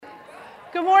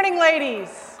Good morning,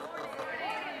 ladies.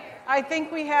 I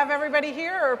think we have everybody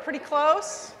here, or pretty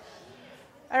close.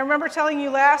 I remember telling you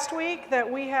last week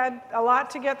that we had a lot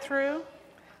to get through,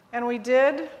 and we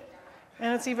did,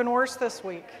 and it's even worse this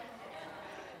week.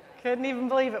 Couldn't even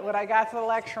believe it when I got to the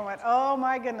lecture and went, oh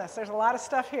my goodness, there's a lot of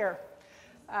stuff here.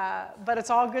 But it's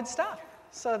all good stuff,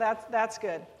 so that's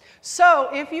good. So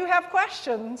if you have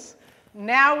questions,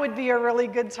 now would be a really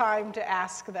good time to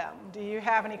ask them. Do you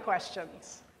have any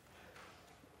questions?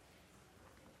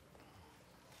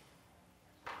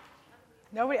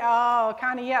 Nobody? Oh,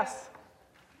 Connie, yes.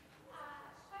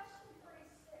 Question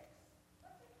 36.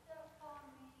 What did Paul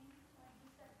mean when he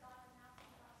said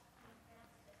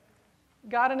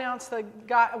God announced the gospel in advance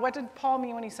to Abraham? What did Paul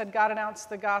mean when he said God announced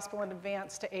the gospel in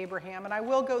advance to Abraham? And I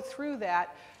will go through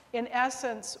that. In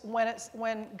essence,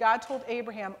 when God told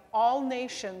Abraham, all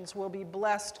nations will be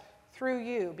blessed through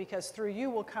you, because through you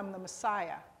will come the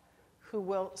Messiah who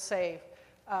will save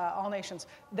all nations.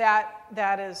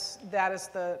 That is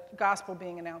the gospel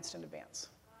being announced in advance.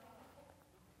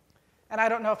 And I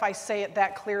don't know if I say it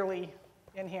that clearly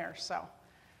in here. So,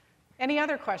 any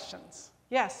other questions?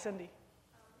 Yes, Cindy.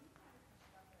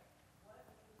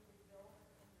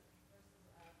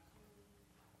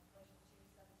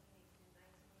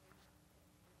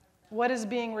 What is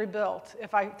being rebuilt?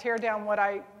 If I tear down what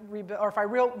I rebuild, or if I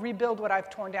rebuild what I've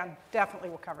torn down, definitely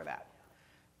will cover that.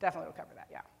 Definitely will cover that,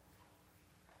 yeah.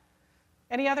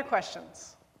 Any other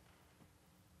questions?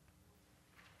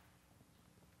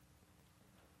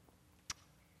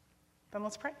 Then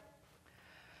let's pray.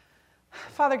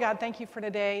 Father God, thank you for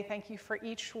today. Thank you for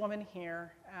each woman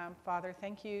here. Father,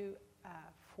 thank you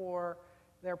for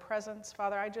their presence.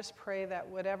 Father, I just pray that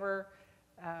whatever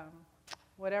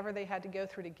they had to go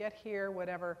through to get here,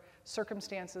 whatever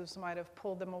circumstances might have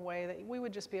pulled them away, that we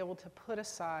would just be able to put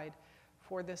aside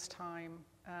for this time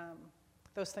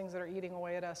those things that are eating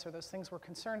away at us, or those things we're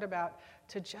concerned about,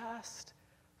 to just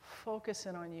focus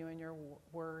in on you and your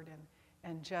word,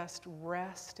 and just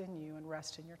rest in you and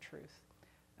rest in your truth.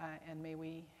 And may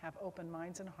we have open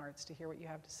minds and hearts to hear what you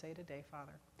have to say today,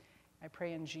 Father. I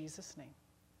pray in Jesus' name,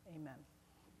 amen.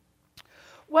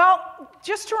 Well,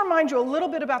 just to remind you a little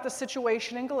bit about the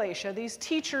situation in Galatia, these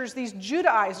teachers, these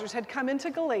Judaizers, had come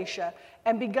into Galatia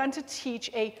and begun to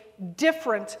teach a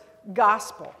different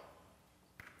gospel.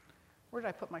 Where did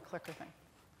I put my clicker thing?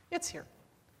 It's here.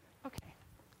 Okay,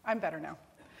 I'm better now.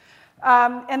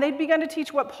 And they'd begun to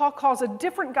teach what Paul calls a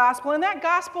different gospel, and that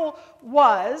gospel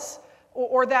was,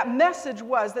 or that message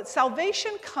was, that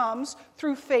salvation comes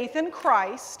through faith in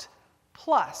Christ,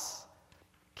 plus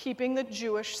keeping the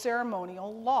Jewish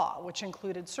ceremonial law, which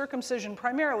included circumcision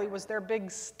primarily, was their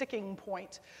big sticking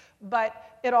point.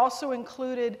 But it also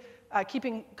included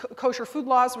keeping kosher food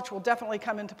laws, which will definitely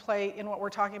come into play in what we're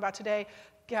talking about today,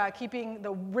 keeping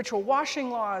the ritual washing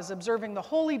laws, observing the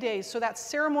holy days. So that's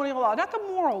ceremonial law, not the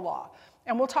moral law.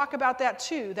 And we'll talk about that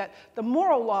too, that the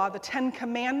moral law, the 10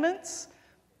 Commandments,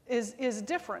 is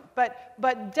different.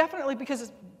 But definitely,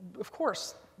 because, of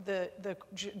course, the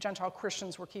Gentile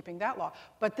Christians were keeping that law.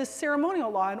 But this ceremonial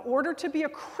law, in order to be a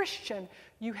Christian,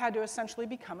 you had to essentially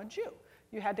become a Jew.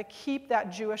 You had to keep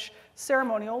that Jewish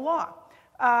ceremonial law.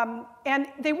 And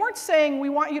they weren't saying, we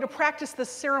want you to practice the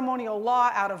ceremonial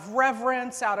law out of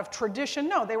reverence, out of tradition.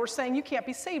 No, they were saying you can't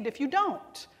be saved if you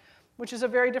don't, which is a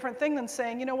very different thing than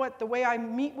saying, you know what, the way I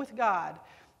meet with God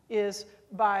is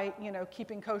by,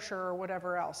 keeping kosher or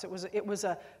whatever else. It was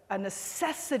a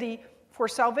necessity for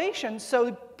salvation.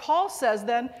 So Paul says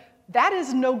then, that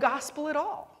is no gospel at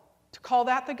all. To call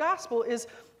that the gospel is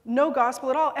no gospel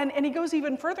at all. And he goes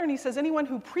even further and he says, anyone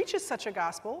who preaches such a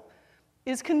gospel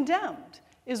is condemned,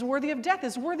 is worthy of death,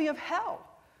 is worthy of hell,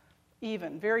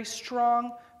 even. Very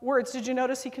strong words. Did you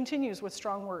notice he continues with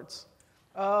strong words?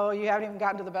 Oh, you haven't even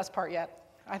gotten to the best part yet.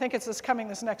 I think it's coming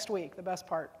this next week, the best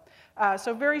part.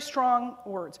 So very strong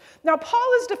words. Now, Paul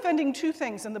is defending two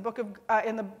things in the book of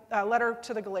letter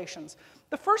to the Galatians.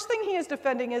 The first thing he is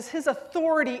defending is his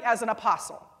authority as an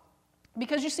apostle,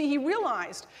 because you see, he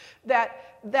realized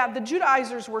that the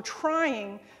Judaizers were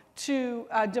trying to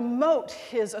demote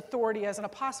his authority as an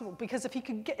apostle, because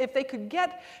if they could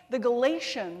get the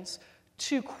Galatians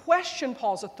to question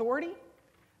Paul's authority,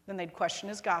 then they'd question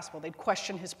his gospel, they'd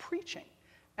question his preaching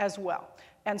as well.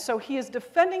 And so he is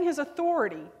defending his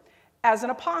authority as an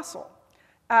apostle.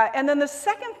 And then the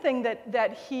second thing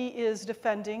that he is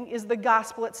defending is the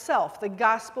gospel itself, the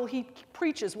gospel he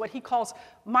preaches, what he calls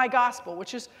my gospel,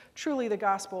 which is truly the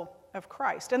gospel of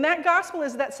Christ. And that gospel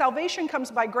is that salvation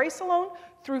comes by grace alone,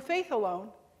 through faith alone,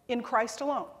 in Christ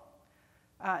alone.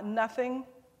 Nothing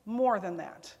more than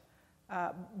that,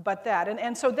 but that.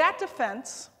 And so that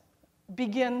defense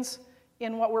begins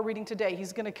in what we're reading today.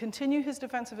 He's going to continue his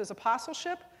defense of his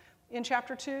apostleship in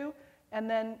chapter 2, and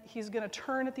then he's going to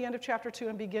turn at the end of chapter 2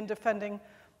 and begin defending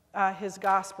his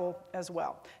gospel as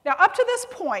well. Now, up to this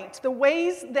point, the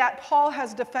ways that Paul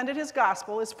has defended his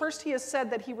gospel is first he has said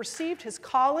that he received his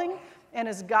calling and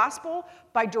his gospel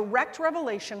by direct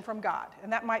revelation from God.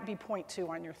 And that might be point 2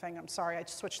 on your thing. I'm sorry, I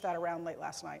switched that around late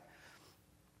last night.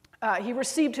 He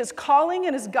received his calling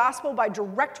and his gospel by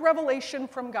direct revelation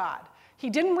from God. He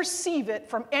didn't receive it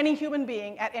from any human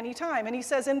being at any time. And he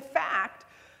says, in fact,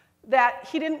 that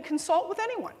he didn't consult with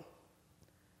anyone.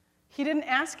 He didn't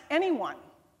ask anyone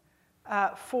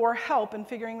for help in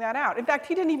figuring that out. In fact,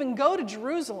 he didn't even go to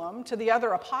Jerusalem, to the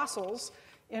other apostles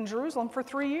in Jerusalem, for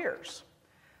 3 years.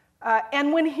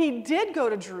 And when he did go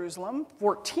to Jerusalem,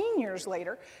 14 years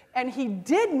later, and he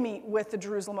did meet with the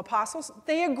Jerusalem apostles,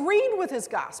 they agreed with his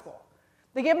gospel.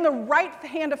 They gave him the right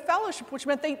hand of fellowship, which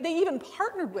meant they even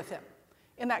partnered with him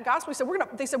in that gospel.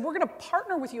 They said, we're going to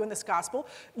partner with you in this gospel.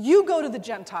 You go to the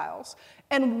Gentiles,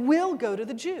 and we'll go to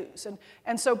the Jews.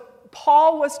 And so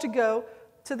Paul was to go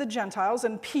to the Gentiles,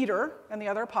 and Peter and the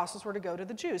other apostles were to go to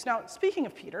the Jews. Now, speaking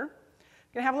of Peter,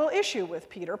 I'm going to have a little issue with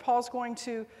Peter. Paul's going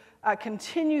to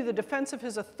continue the defense of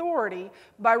his authority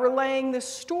by relaying this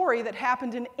story that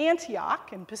happened in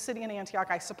Antioch, in Pisidian Antioch,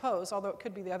 I suppose, although it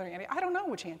could be the other Antioch. I don't know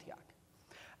which Antioch.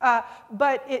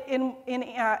 But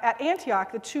at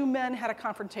Antioch, the two men had a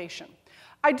confrontation.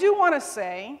 I do want to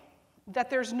say that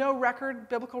there's no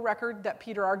biblical record, that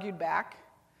Peter argued back.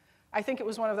 I think it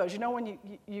was one of those. You know when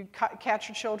you catch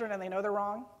your children and they know they're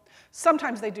wrong?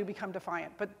 Sometimes they do become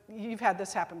defiant, but you've had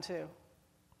this happen too.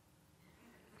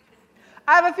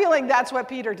 I have a feeling that's what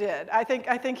Peter did. I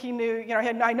think he knew,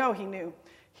 I know he knew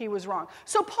he was wrong.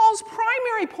 So Paul's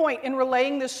primary point in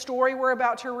relaying this story we're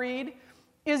about to read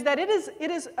is that it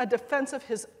is a defense of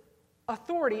his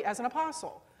authority as an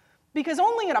apostle. Because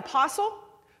only an apostle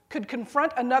could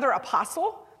confront another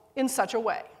apostle in such a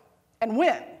way and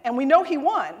win. And we know he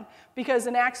won because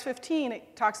in Acts 15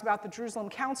 it talks about the Jerusalem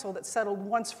council that settled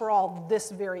once for all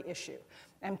this very issue.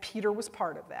 And Peter was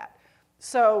part of that.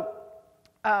 So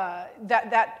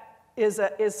that is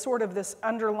sort of this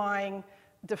underlying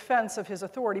defense of his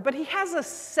authority. But he has a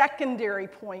secondary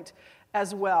point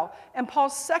as well. And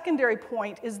Paul's secondary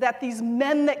point is that these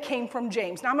men that came from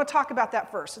James. Now I'm going to talk about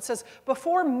that first. It says,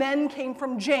 before men came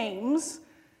from James,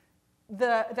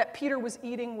 that Peter was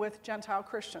eating with Gentile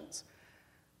Christians.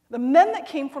 The men that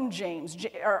came from James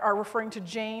are referring to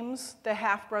James, the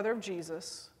half-brother of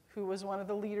Jesus, who was one of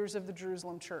the leaders of the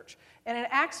Jerusalem church. And in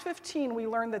Acts 15, we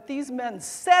learn that these men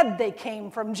said they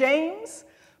came from James,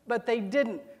 but they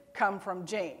didn't come from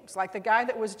James. Like the guy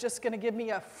that was just going to give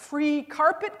me a free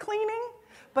carpet cleaning,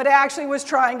 but actually was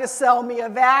trying to sell me a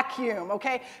vacuum,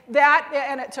 okay?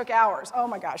 And it took hours. Oh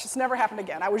my gosh, it's never happened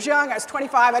again. I was young, I was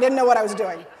 25, I didn't know what I was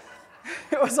doing.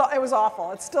 It was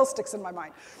awful. It still sticks in my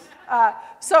mind.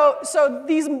 So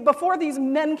before these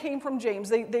men came from James,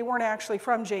 they weren't actually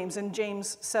from James, and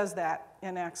James says that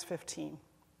in Acts 15.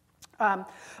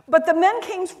 But the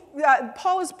men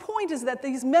Paul's point is that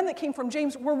these men that came from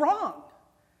James were wrong.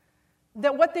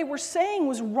 That what they were saying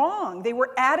was wrong. They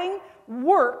were adding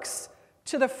works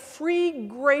to the free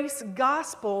grace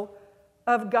gospel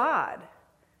of God.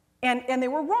 And they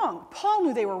were wrong. Paul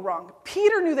knew they were wrong.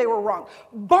 Peter knew they were wrong.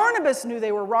 Barnabas knew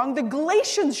they were wrong. The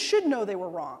Galatians should know they were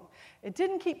wrong. It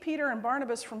didn't keep Peter and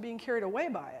Barnabas from being carried away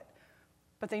by it.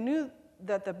 But they knew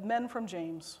that the men from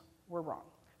James were wrong.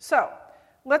 So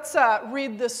let's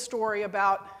read this story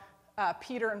about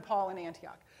Peter and Paul in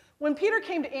Antioch. When Peter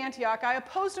came to Antioch, I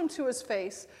opposed him to his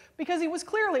face because he was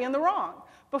clearly in the wrong.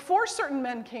 Before certain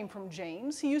men came from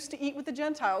James, he used to eat with the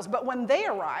Gentiles, but when they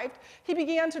arrived, he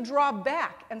began to draw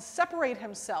back and separate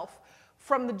himself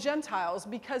from the Gentiles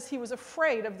because he was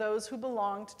afraid of those who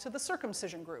belonged to the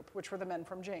circumcision group, which were the men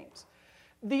from James.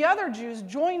 The other Jews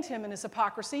joined him in his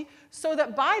hypocrisy, so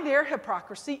that by their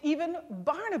hypocrisy, even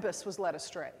Barnabas was led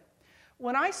astray.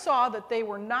 When I saw that they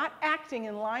were not acting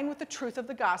in line with the truth of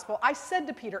the gospel, I said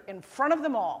to Peter in front of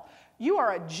them all, "You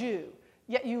are a Jew,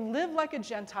 yet you live like a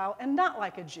Gentile and not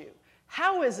like a Jew.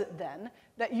 How is it then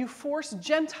that you force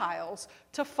Gentiles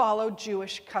to follow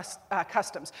Jewish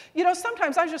customs?" You know,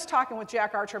 sometimes, I was just talking with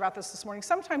Jack Archer about this morning,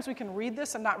 sometimes we can read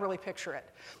this and not really picture it.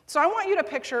 So I want you to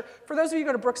picture, for those of you who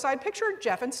go to Brookside, picture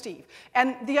Jeff and Steve.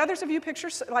 And the others of you picture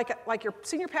like your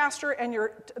senior pastor and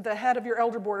the head of your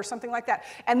elder board or something like that.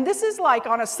 And this is like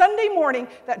on a Sunday morning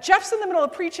that Jeff's in the middle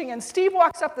of preaching and Steve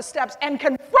walks up the steps and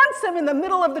confronts him in the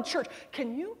middle of the church.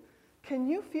 Can you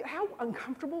feel, how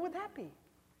uncomfortable would that be?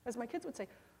 As my kids would say,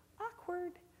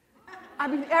 awkward. I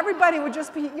mean, everybody would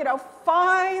just be,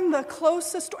 find the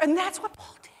closest door. And that's what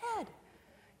Paul did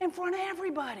in front of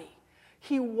everybody.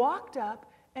 He walked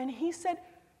up and he said,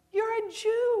 "You're a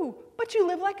Jew, but you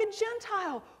live like a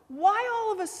Gentile. Why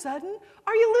all of a sudden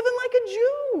are you living like a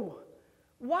Jew?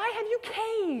 Why have you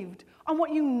caved on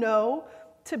what you know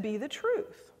to be the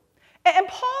truth?" And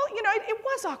Paul, it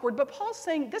was awkward, but Paul's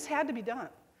saying this had to be done.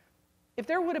 If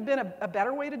there would have been a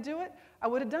better way to do it, I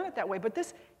would have done it that way. But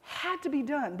this had to be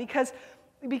done because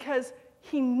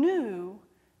he knew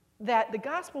that the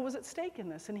gospel was at stake in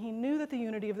this, and he knew that the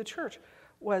unity of the church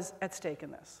was at stake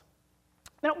in this.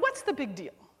 Now, what's the big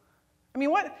deal? I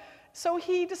mean, so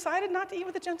he decided not to eat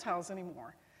with the Gentiles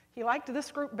anymore. He liked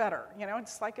this group better.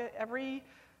 It's like every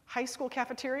high school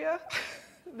cafeteria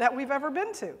that we've ever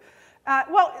been to.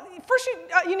 Well, first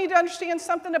you need to understand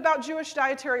something about Jewish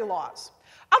dietary laws.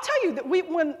 I'll tell you that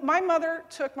when my mother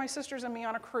took my sisters and me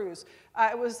on a cruise,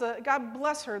 it was, God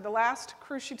bless her, the last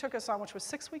cruise she took us on, which was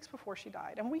 6 weeks before she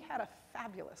died, and we had a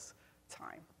fabulous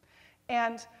time.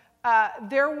 And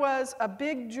there was a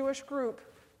big Jewish group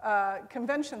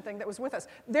convention thing that was with us.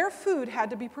 Their food had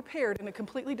to be prepared in a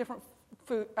completely different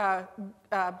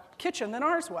kitchen than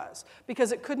ours was,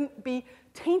 because it couldn't be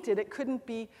tainted, it couldn't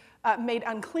be made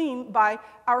unclean by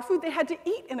our food. They had to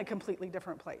eat in a completely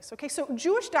different place. Okay, so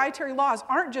Jewish dietary laws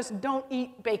aren't just don't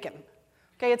eat bacon.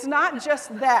 Okay, it's not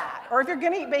just that. Or if you're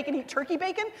going to eat bacon, eat turkey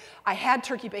bacon. I had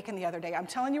turkey bacon the other day. I'm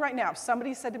telling you right now, if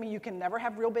somebody said to me, you can never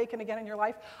have real bacon again in your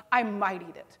life, I might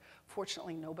eat it.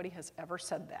 Fortunately, nobody has ever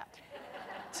said that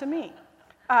to me.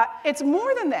 It's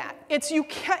more than that. It's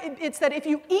that if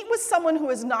you eat with someone who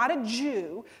is not a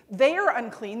Jew, they are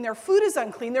unclean, their food is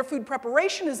unclean, their food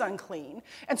preparation is unclean,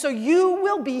 and so you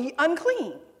will be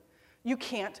unclean. You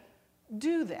can't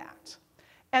do that.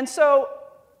 And so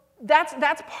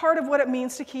that's part of what it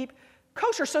means to keep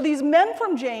kosher. So these men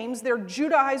from James, they're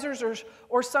Judaizers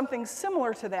or something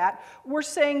similar to that, were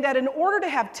saying that in order to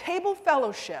have table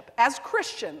fellowship as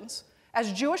Christians,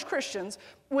 as Jewish Christians,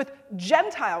 with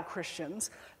Gentile Christians,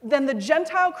 then the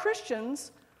Gentile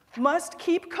Christians must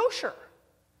keep kosher.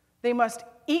 They must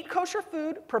eat kosher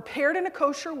food, prepared in a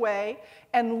kosher way,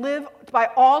 and live by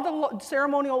all the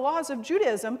ceremonial laws of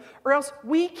Judaism, or else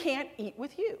we can't eat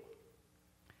with you.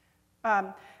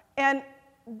 And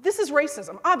this is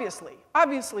racism, obviously.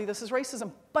 Obviously, this is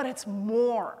racism, but it's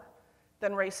more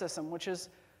than racism, which is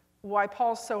why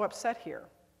Paul's so upset here.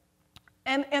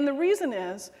 And the reason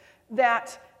is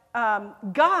that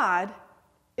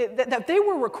that they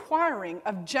were requiring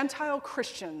of Gentile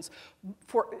Christians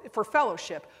for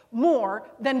fellowship more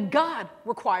than God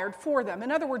required for them.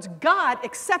 In other words, God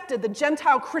accepted the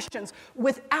Gentile Christians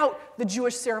without the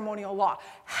Jewish ceremonial law.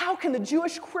 How can the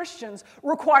Jewish Christians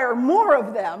require more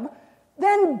of them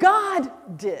than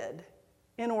God did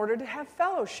in order to have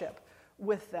fellowship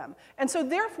with them? And so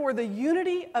therefore, the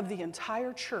unity of the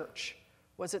entire church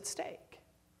was at stake.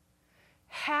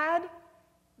 Had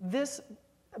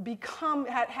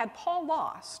Paul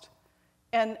lost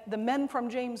and the men from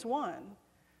James won,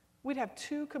 we'd have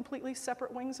two completely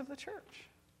separate wings of the church.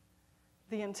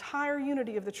 The entire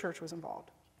unity of the church was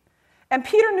involved. And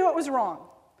Peter knew it was wrong.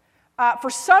 For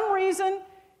some reason,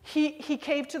 he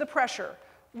caved to the pressure.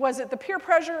 Was it the peer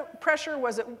pressure?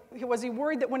 Was he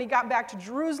worried that when he got back to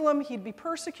Jerusalem, he'd be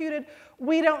persecuted?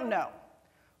 We don't know.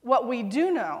 What we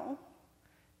do know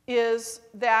is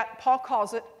that Paul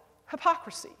calls it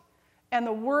hypocrisy. And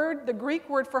the Greek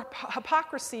word for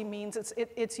hypocrisy means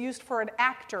it's used for an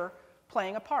actor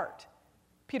playing a part.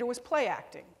 Peter was play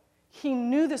acting. He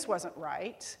knew this wasn't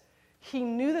right. He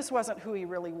knew this wasn't who he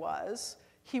really was.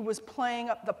 He was playing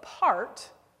up the part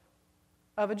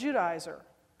of a Judaizer,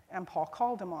 and Paul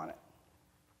called him on it.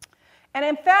 And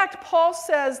in fact, Paul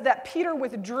says that Peter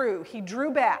withdrew. He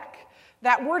drew back.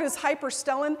 That word is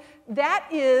hyperstellin. That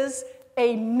is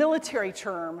a military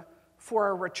term for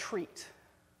a retreat,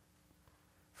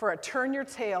 for a turn your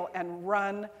tail and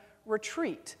run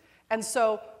retreat. And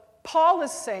so Paul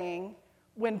is saying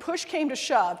when push came to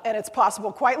shove, and it's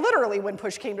possible quite literally when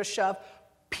push came to shove,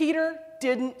 Peter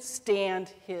didn't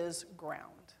stand his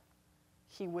ground.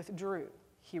 He withdrew.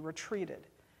 He retreated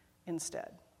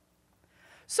instead.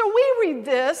 So we read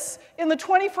this in the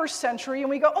 21st century and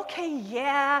we go, okay,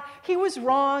 yeah, he was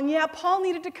wrong. Yeah, Paul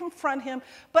needed to confront him.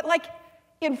 But like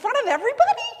in front of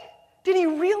everybody? Did he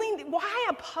really? Why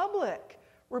a public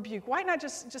rebuke? Why not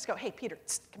just go, hey, Peter,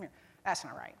 come here. That's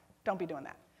not right. Don't be doing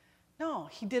that. No,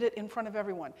 he did it in front of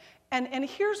everyone. And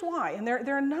here's why. And there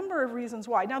are a number of reasons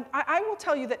why. Now, I will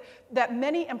tell you that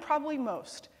many and probably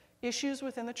most issues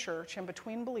within the church and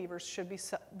between believers should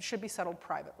be settled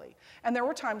privately. And there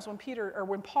were times when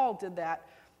Paul did that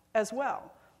as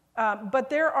well. But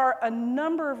there are a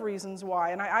number of reasons why,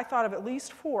 and I thought of at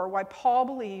least 4, why Paul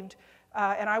believed,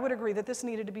 and I would agree that this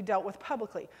needed to be dealt with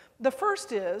publicly. The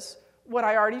first is what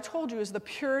I already told you is the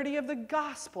purity of the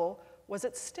gospel was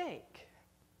at stake.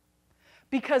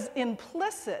 Because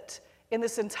implicit in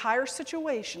this entire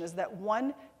situation is that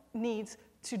one needs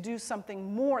to do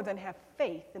something more than have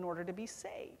faith in order to be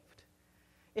saved.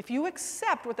 If you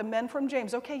accept what the men from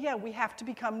James, okay, yeah, we have to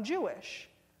become Jewish,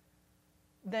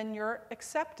 then you're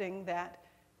accepting that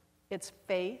it's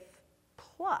faith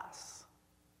plus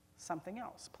something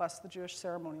else, plus the Jewish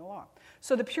ceremonial law.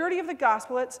 So the purity of the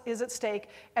gospel is at stake,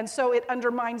 and so it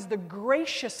undermines the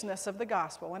graciousness of the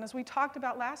gospel. And as we talked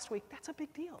about last week, that's a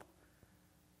big deal.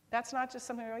 That's not just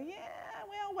something like, yeah,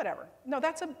 well, whatever. No,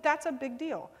 that's a big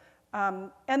deal.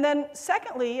 And then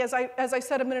secondly, as I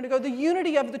said a minute ago, the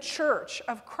unity of the church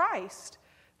of Christ,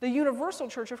 the universal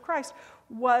church of Christ,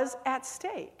 was at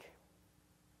stake.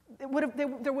 There would have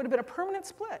been a permanent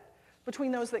split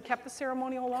between those that kept the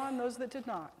ceremonial law and those that did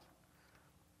not.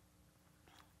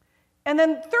 And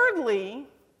then thirdly,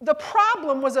 the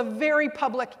problem was a very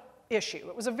public issue.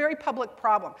 It was a very public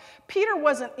problem. Peter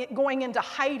wasn't going into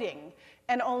hiding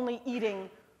and only eating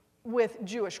with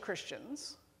Jewish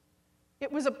Christians.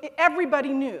 Everybody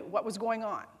knew what was going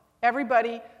on.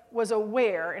 Everybody was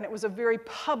aware, and it was a very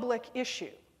public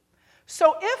issue.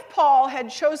 So if Paul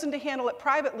had chosen to handle it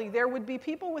privately, there would be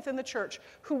people within the church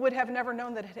who would have never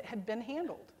known that it had been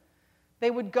handled.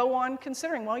 They would go on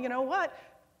considering, well, you know what?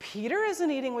 Peter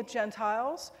isn't eating with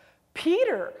Gentiles.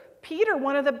 Peter,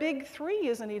 one of the big three,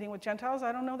 isn't eating with Gentiles.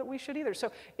 I don't know that we should either.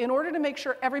 So in order to make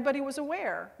sure everybody was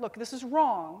aware, look, this is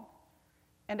wrong,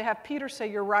 and to have Peter say,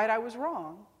 you're right, I was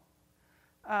wrong,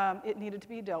 it needed to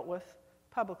be dealt with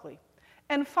publicly.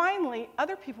 And finally,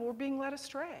 other people were being led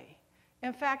astray.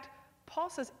 In fact,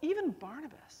 Paul says, even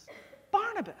Barnabas,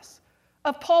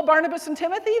 of Paul, Barnabas, and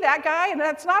Timothy, that guy, and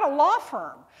that's not a law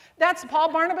firm. That's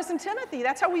Paul, Barnabas, and Timothy.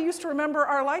 That's how we used to remember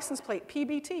our license plate,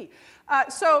 PBT.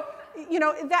 So, you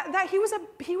know, that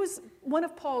he was one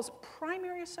of Paul's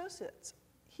primary associates.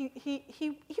 Even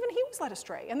he was led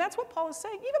astray, and that's what Paul is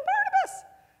saying. Even Barnabas,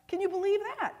 can you believe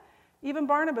that? Even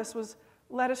Barnabas was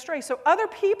led astray. So other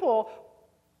people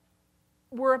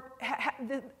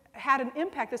had an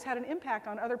impact. This had an impact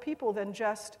on other people than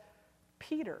just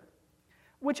Peter,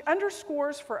 which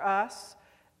underscores for us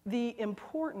the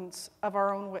importance of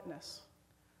our own witness.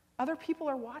 Other people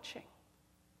are watching,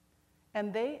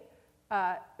 and they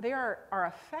are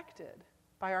affected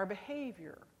by our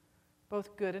behavior,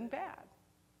 both good and bad,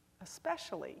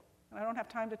 especially, and I don't have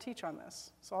time to teach on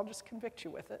this, so I'll just convict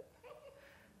you with it.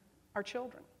 Our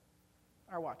children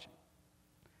are watching.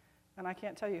 And I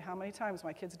can't tell you how many times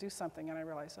my kids do something and I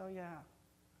realize, oh yeah,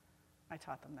 I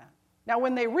taught them that. Now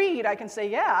when they read, I can say,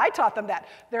 yeah, I taught them that.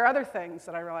 There are other things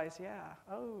that I realize, yeah,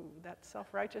 oh, that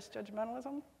self-righteous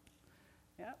judgmentalism,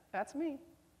 yeah, that's me.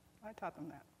 I taught them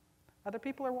that. Other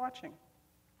people are watching,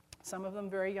 some of them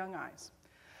very young eyes.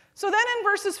 So then in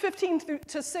verses 15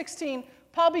 to 16,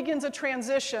 Paul begins a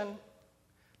transition.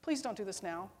 Please don't do this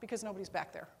now, because nobody's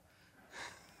back there.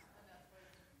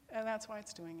 And that's why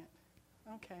it's doing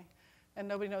it. Okay. And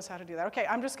nobody knows how to do that. Okay,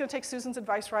 I'm just going to take Susan's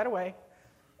advice right away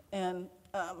and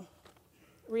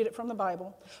read it from the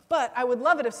Bible. But I would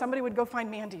love it if somebody would go find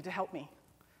Mandy to help me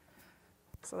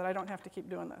so that I don't have to keep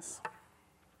doing this.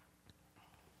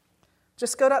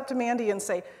 Just go up to Mandy and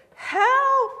say,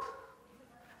 help!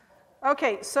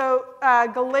 Okay, so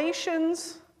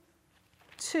Galatians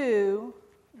 2,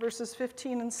 verses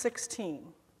 15 and 16.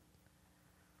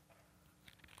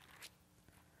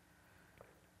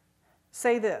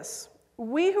 Say this,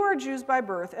 we who are Jews by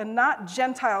birth and not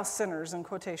Gentile sinners, in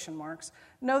quotation marks,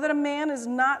 know that a man is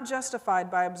not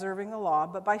justified by observing the law,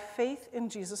 but by faith in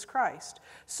Jesus Christ,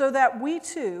 so that we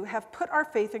too have put our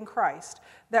faith in Christ,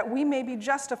 that we may be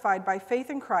justified by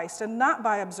faith in Christ and not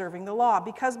by observing the law,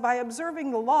 because by observing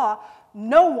the law,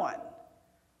 no one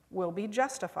will be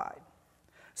justified.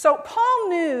 So Paul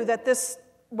knew that this,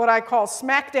 what I call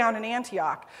smackdown in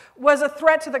Antioch, was a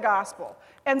threat to the gospel.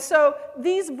 And so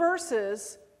these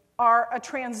verses are a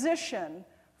transition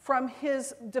from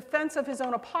his defense of his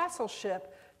own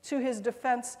apostleship to his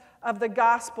defense of the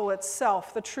gospel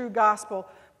itself, the true gospel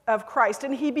of Christ.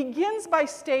 And he begins by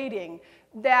stating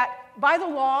that by the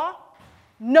law,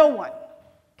 no one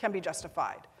can be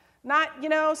justified. Not,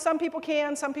 some people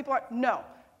can, some people aren't. No,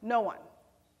 no one.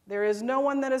 There is no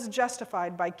one that is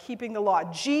justified by keeping the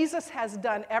law. Jesus has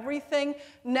done everything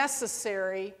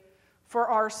necessary for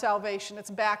our salvation.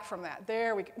 It's back from that.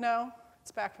 There we go. No,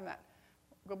 it's back from that.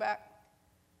 Go back.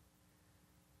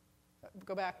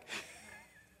 Go back.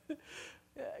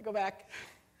 Go back.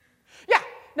 Yeah,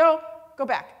 no, go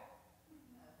back.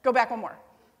 Go back one more.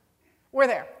 We're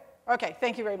there. Okay,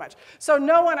 thank you very much. So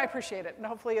no one, I appreciate it, and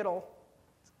hopefully it'll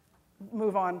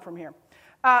move on from here.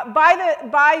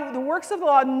 By the works of the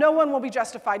law, no one will be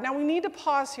justified. Now, we need to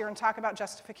pause here and talk about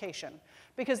justification,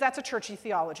 because that's a churchy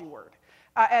theology word.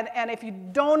 And if you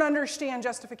don't understand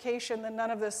justification, then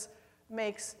none of this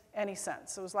makes any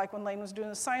sense. It was like when Lane was doing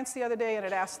the science the other day, and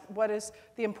it asked, what is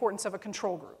the importance of a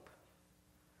control group?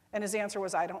 And his answer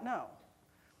was, I don't know.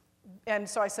 And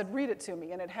so I said, read it to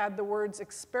me. And it had the words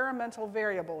experimental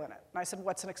variable in it. And I said,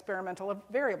 what's an experimental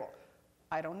variable?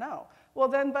 I don't know. Well,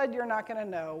 then, bud, you're not going to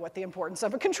know what the importance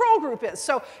of a control group is.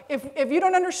 So if you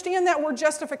don't understand that word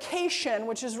justification,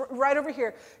 which is right over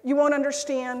here, you won't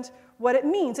understand what it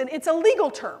means. And it's a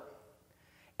legal term.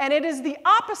 And it is the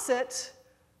opposite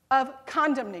of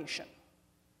condemnation.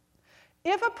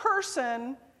 If a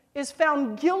person is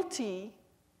found guilty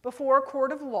before a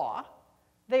court of law,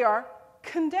 they are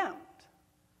condemned.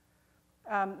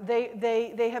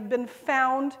 They have been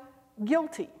found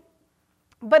guilty.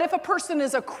 But if a person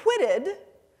is acquitted,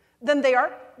 then they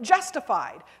are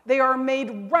justified. They are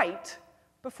made right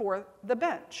before the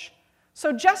bench.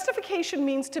 So justification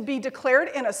means to be declared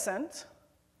innocent.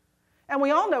 And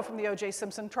we all know from the O.J.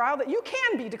 Simpson trial that you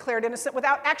can be declared innocent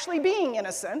without actually being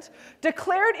innocent.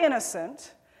 Declared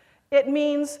innocent, it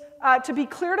means to be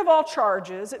cleared of all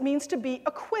charges. It means to be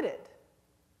acquitted.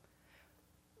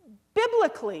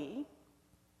 Biblically,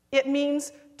 it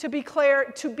means to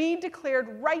be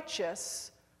declared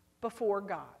righteous before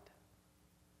God.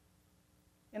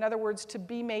 In other words, to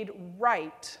be made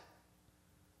right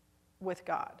with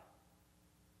God.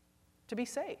 To be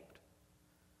saved,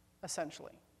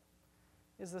 essentially,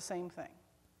 is the same thing.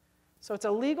 So it's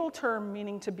a legal term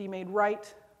meaning to be made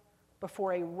right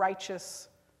before a righteous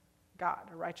God,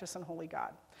 a righteous and holy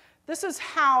God. This is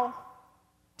how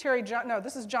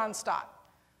this is John Stott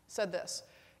said this.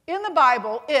 In the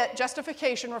Bible,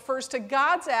 justification, refers to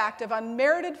God's act of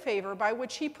unmerited favor by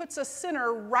which he puts a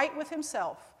sinner right with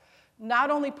himself, not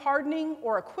only pardoning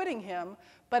or acquitting him,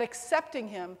 but accepting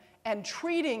him and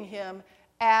treating him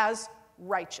as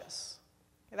righteous.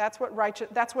 That's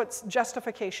what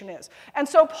justification is. And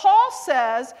so Paul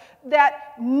says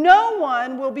that no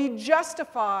one will be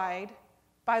justified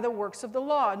by the works of the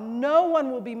law. No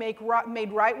one will be made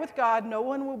right with God. No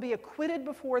one will be acquitted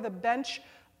before the bench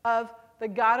of the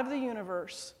God of the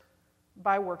universe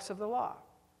by works of the law.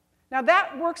 Now,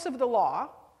 that works of the law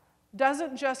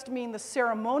doesn't just mean the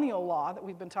ceremonial law that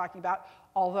we've been talking about,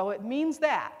 although it means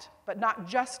that, but not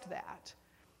just that.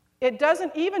 It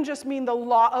doesn't even just mean the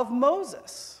law of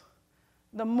Moses,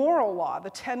 the moral law,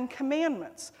 the 10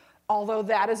 Commandments, although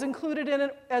that is included in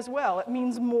it as well. It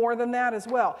means more than that as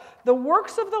well. The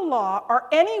works of the law are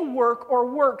any work or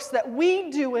works that we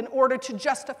do in order to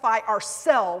justify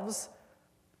ourselves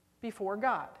before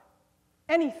God.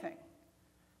 Anything.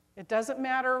 It doesn't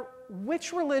matter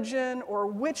which religion or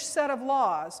which set of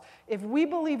laws. If we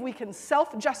believe we can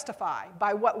self-justify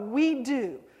by what we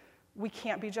do, we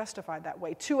can't be justified that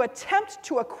way. To attempt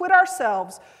to acquit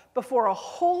ourselves before a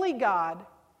holy God,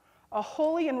 a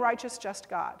holy and righteous just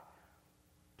God,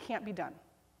 can't be done.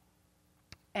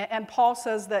 And Paul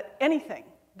says that anything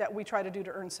that we try to do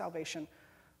to earn salvation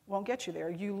won't get you there.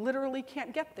 You literally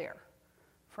can't get there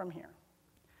from here.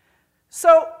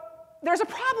 So there's a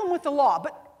problem with the law,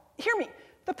 but hear me.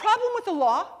 The problem with the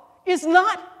law is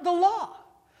not the law.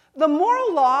 The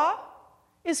moral law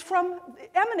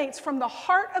emanates from the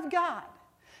heart of God.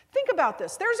 Think about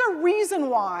this. There's a reason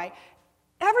why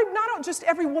not just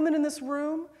every woman in this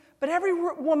room, but every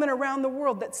woman around the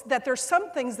world, that there's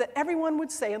some things that everyone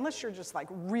would say, unless you're just like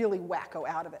really wacko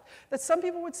out of it, that some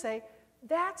people would say,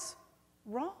 that's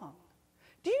wrong.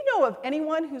 Do you know of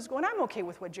anyone who's going, I'm okay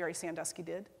with what Jerry Sandusky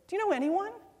did? Do you know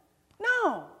anyone?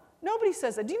 No. Nobody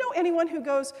says that. Do you know anyone who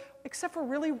goes, except for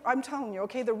really, I'm telling you,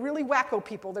 okay, the really wacko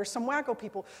people, there's some wacko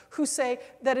people who say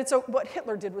that what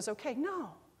Hitler did was okay. No.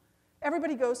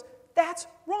 Everybody goes, that's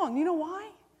wrong. You know why?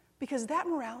 Because that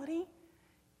morality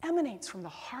emanates from the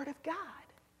heart of God.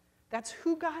 That's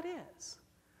who God is.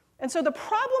 And so the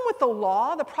problem with the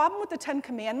law, the problem with the 10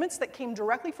 Commandments that came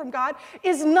directly from God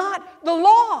is not the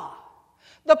law.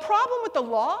 The problem with the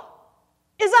law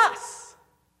is us.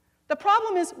 The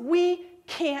problem is we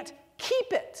can't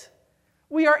keep it.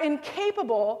 We are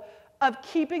incapable of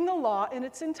keeping the law in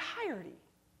its entirety.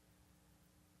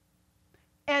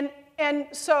 And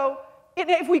so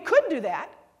if we could do that,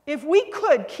 if we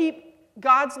could keep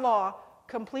God's law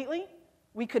completely,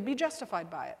 we could be justified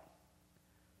by it.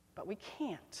 But we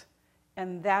can't.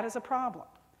 And that is a problem.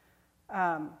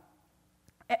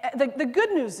 The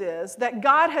good news is that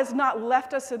God has not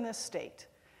left us in this state.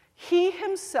 He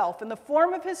himself, in the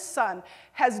form of his Son,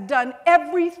 has done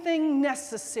everything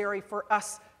necessary for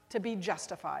us to be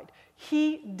justified.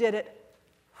 He did it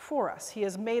for us. He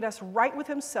has made us right with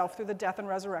himself through the death and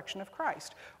resurrection of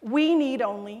Christ. We need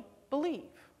only believe.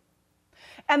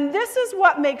 And this is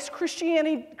what makes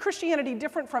Christianity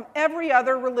different from every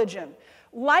other religion.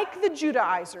 Like the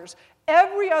Judaizers,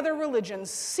 every other religion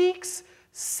seeks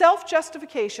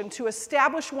self-justification to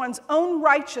establish one's own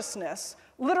righteousness,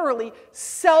 literally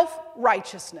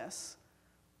self-righteousness,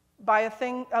 by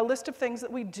a list of things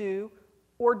that we do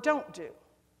or don't do,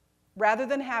 rather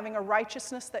than having a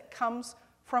righteousness that comes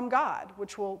from God,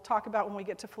 which we'll talk about when we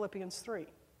get to Philippians 3.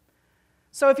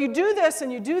 So if you do this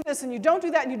and you do this and you don't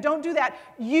do that and you don't do that,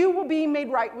 you will be made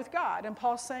right with God. And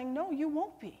Paul's saying, no, you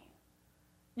won't be.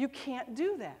 You can't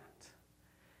do that.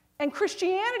 And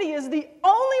Christianity is the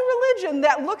only religion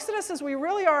that looks at us as we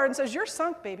really are and says, you're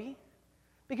sunk, baby,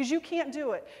 because you can't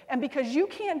do it. And because you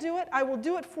can't do it, I will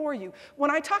do it for you.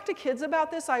 When I talk to kids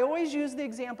about this, I always use the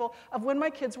example of when my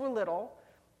kids were little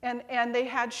and they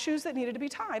had shoes that needed to be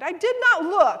tied. I did not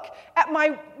look at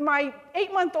my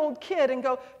 8-month-old kid and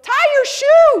go, tie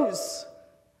your shoes.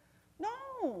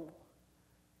 No,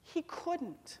 he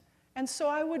couldn't. And so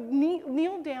I would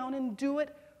kneel down and do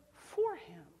it for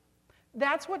him.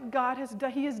 That's what God has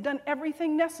done. He has done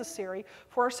everything necessary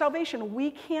for our salvation. We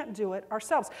can't do it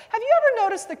ourselves. Have you ever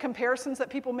noticed the comparisons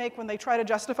that people make when they try to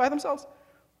justify themselves?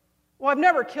 Well, I've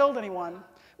never killed anyone.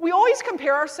 We always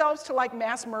compare ourselves to like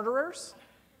mass murderers.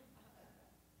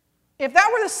 If that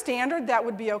were the standard, that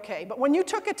would be okay. But when you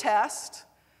took a test,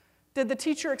 did the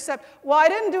teacher accept, well, I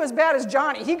didn't do as bad as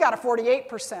Johnny. He got a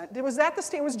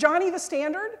 48%. Was Johnny the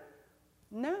standard?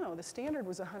 No, the standard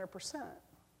was 100%.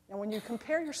 And when you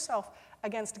compare yourself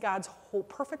against God's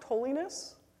perfect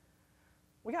holiness,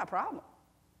 we got a problem.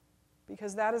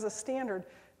 Because that is a standard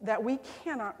that we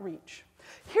cannot reach.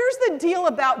 Here's the deal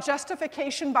about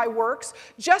justification by works.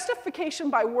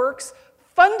 Justification by works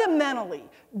fundamentally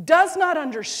does not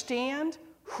understand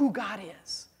who God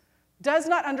is, does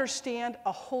not understand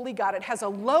a holy God. It has a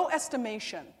low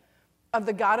estimation of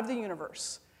the God of the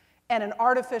universe and an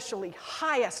artificially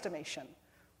high estimation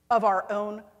of our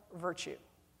own virtue.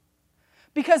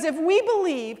 Because if we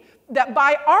believe that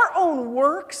by our own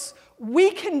works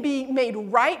we can be made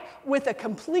right with a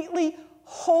completely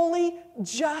holy,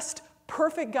 just,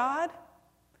 perfect God,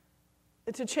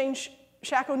 to change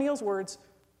Shaq O'Neal's words,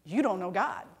 you don't know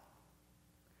God.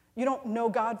 You don't know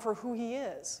God for who he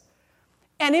is.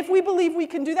 And if we believe we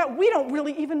can do that, we don't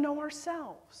really even know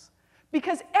ourselves.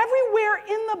 Because everywhere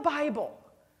in the Bible,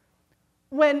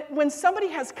 when somebody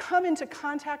has come into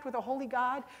contact with a holy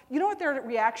God, you know what their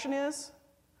reaction is?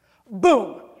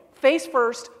 Boom, face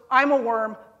first, I'm a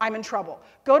worm, I'm in trouble.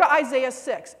 Go to Isaiah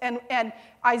 6, and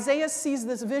Isaiah sees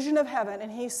this vision of heaven, and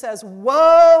he says,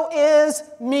 woe is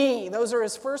me. Those are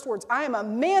his first words. I am a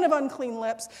man of unclean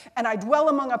lips, and I dwell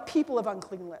among a people of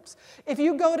unclean lips. If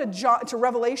you go to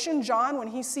Revelation, John, when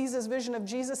he sees this vision of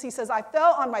Jesus, he says, I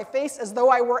fell on my face as though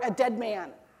I were a dead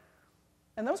man.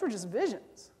 And those were just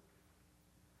visions.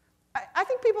 I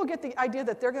think people get the idea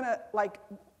that they're going to,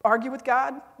 argue with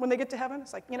God when they get to heaven.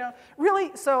 It's like,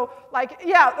 really? So,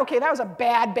 yeah, okay, that was a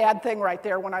bad thing right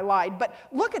there when I lied. But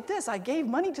look at this, I gave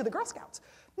money to the Girl Scouts.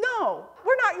 No,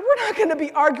 we're not going to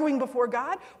be arguing before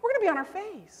God. We're going to be on our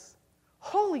face.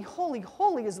 Holy, holy,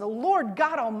 holy is the Lord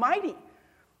God Almighty.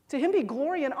 To him be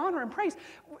glory and honor and praise.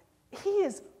 He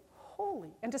is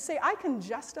holy. And to say I can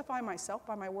justify myself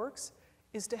by my works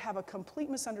is to have a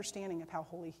complete misunderstanding of how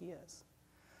holy he is.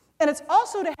 And it's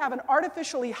also to have an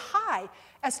artificially high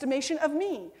estimation of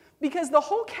me, because the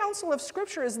whole counsel of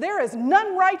Scripture is there is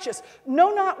none righteous,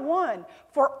 no, not one,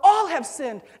 for all have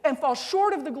sinned and fall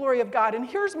short of the glory of God. And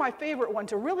here's my favorite one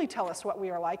to really tell us what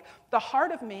we are like. The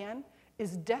heart of man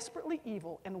is desperately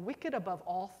evil and wicked above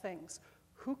all things.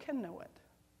 Who can know it?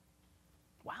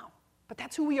 Wow. But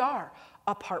that's who we are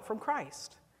apart from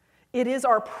Christ. It is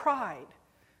our pride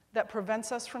that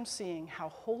prevents us from seeing how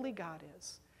holy God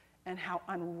is and how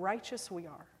unrighteous we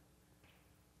are,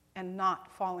 and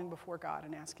not falling before God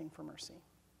and asking for mercy.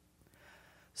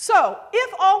 So,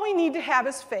 if all we need to have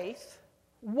is faith,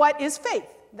 what is faith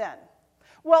then?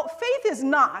 Well, faith is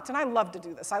not, and I love to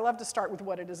do this, I love to start with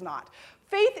what it is not.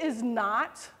 Faith is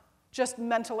not just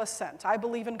mental assent. I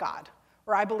believe in God,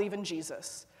 or I believe in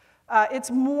Jesus.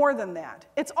 It's more than that.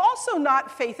 It's also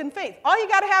not faith in faith. All you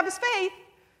got to have is faith.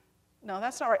 No,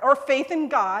 that's not right. Or faith in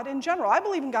God in general. I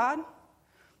believe in God.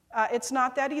 It's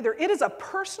not that either. It is a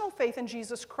personal faith in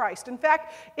Jesus Christ. In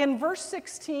fact, in verse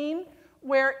 16,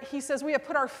 where he says we have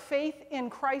put our faith in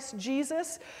Christ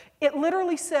Jesus, it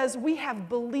literally says we have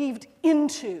believed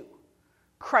into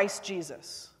Christ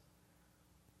Jesus.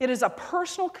 It is a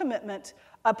personal commitment,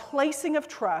 a placing of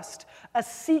trust, a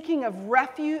seeking of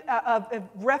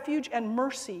refuge and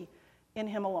mercy in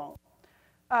him alone.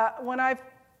 When I've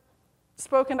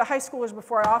spoken to high schoolers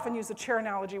before, I often use the chair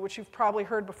analogy, which you've probably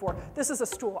heard before. This is a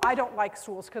stool. I don't like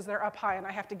stools because they're up high and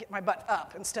I have to get my butt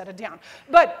up instead of down.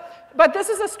 But this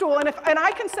is a stool, and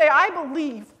I can say I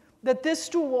believe that this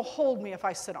stool will hold me if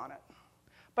I sit on it.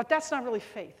 But that's not really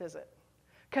faith, is it?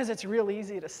 Because it's real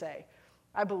easy to say,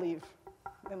 I believe,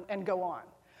 and go on.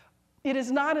 It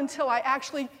is not until I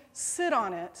actually sit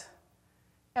on it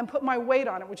and put my weight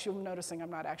on it, which you're noticing I'm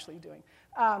not actually doing,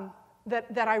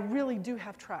 that I really do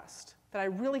have trust, that I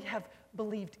really have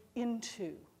believed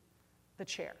into the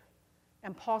chair.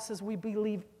 And Paul says we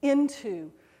believe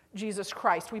into Jesus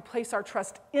Christ. We place our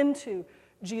trust into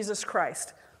Jesus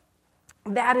Christ.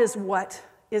 That is what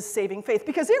is saving faith,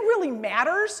 because it really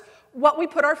matters what we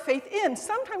put our faith in.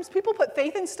 Sometimes people put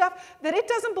faith in stuff that it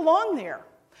doesn't belong there.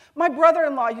 My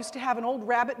brother-in-law used to have an old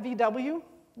Rabbit VW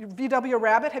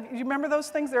Rabbit. You remember those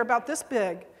things? They're about this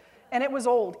big. And it was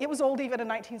old. It was old even in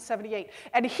 1978.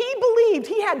 And he believed,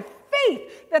 he had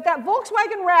faith that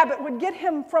Volkswagen Rabbit would get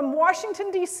him from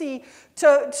Washington, D.C.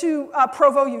 to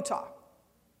Provo, Utah.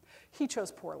 He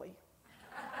chose poorly.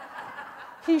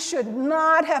 He should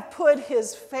not have put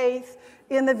his faith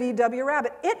in the VW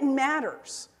Rabbit. It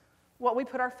matters what we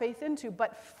put our faith into,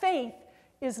 but faith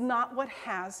is not what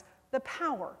has the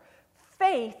power.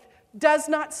 Faith does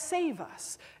not save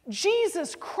us.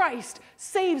 Jesus Christ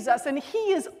saves us, and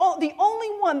he is the only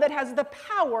one that has the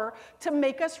power to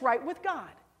make us right with God.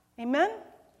 Amen?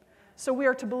 So we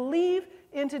are to believe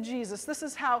into Jesus. This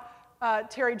is how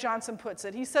Terry Johnson puts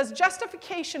it. He says,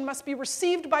 justification must be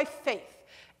received by faith,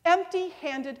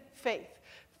 empty-handed faith.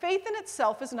 Faith in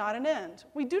itself is not an end.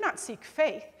 We do not seek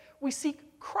faith. We seek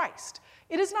Christ.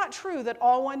 It is not true that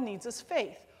all one needs is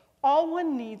faith. All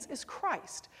one needs is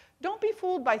Christ. Don't be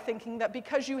fooled by thinking that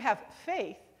because you have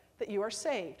faith that you are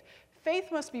saved.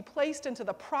 Faith must be placed into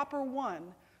the proper one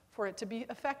for it to be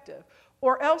effective.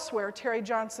 Or elsewhere, Terry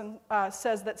Johnson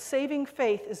says that saving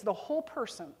faith is the whole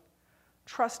person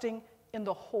trusting in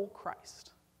the whole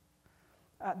Christ.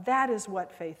 That is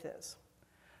what faith is.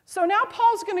 So now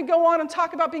Paul's going to go on and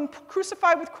talk about being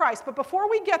crucified with Christ. But before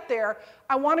we get there,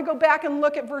 I want to go back and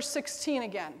look at verse 16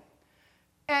 again.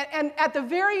 And at the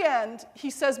very end, he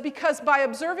says, because by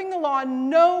observing the law,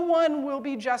 no one will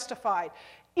be justified.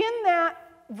 In that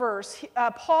verse,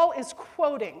 Paul is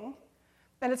quoting,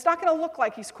 and it's not going to look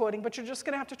like he's quoting, but you're just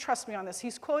going to have to trust me on this.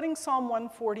 He's quoting Psalm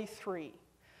 143,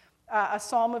 a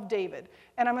psalm of David.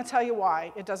 And I'm going to tell you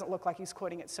why it doesn't look like he's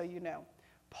quoting it, so you know.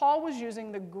 Paul was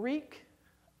using the Greek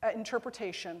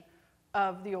interpretation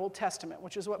of the Old Testament,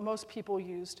 which is what most people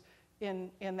used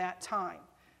in that time.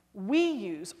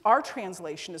 Our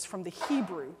translation is from the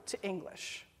Hebrew to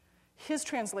English. His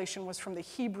translation was from the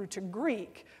Hebrew to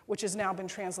Greek, which has now been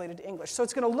translated to English. So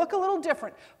it's going to look a little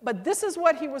different, but this is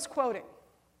what he was quoting.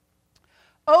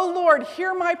 O Lord,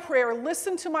 hear my prayer,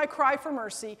 listen to my cry for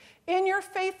mercy. In your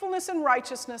faithfulness and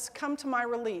righteousness, come to my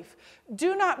relief.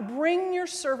 Do not bring your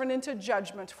servant into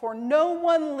judgment, for no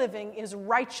one living is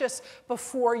righteous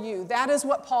before you. That is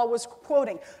what Paul was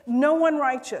quoting. No one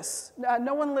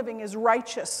living is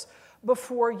righteous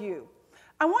before you.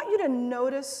 I want you to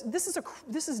notice, this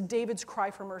is David's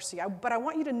cry for mercy, but I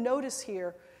want you to notice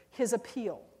here his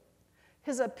appeal.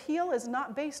 His appeal is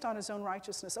not based on his own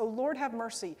righteousness. Oh, Lord, have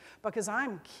mercy, because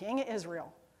I'm king of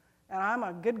Israel, and I'm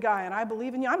a good guy, and I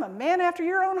believe in you. I'm a man after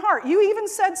your own heart. You even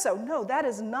said so. No, that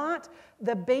is not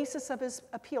the basis of his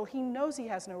appeal. He knows he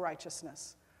has no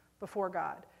righteousness before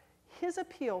God. His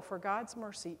appeal for God's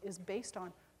mercy is based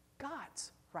on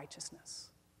God's righteousness,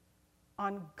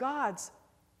 on God's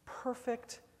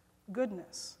perfect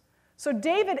goodness. So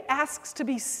David asks to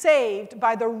be saved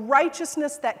by the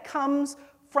righteousness that comes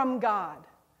from God.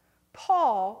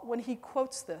 Paul, when he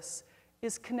quotes this,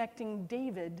 is connecting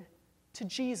David to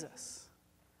Jesus.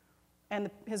 And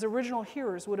his original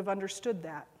hearers would have understood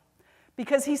that.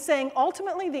 Because he's saying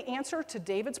ultimately the answer to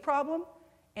David's problem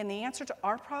and the answer to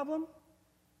our problem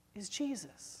is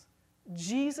Jesus.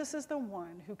 Jesus is the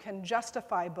one who can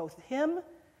justify both him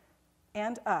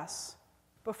and us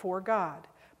before God.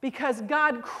 Because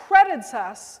God credits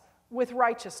us with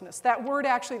righteousness. That word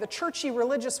actually, the churchy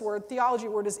religious word, theology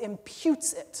word, is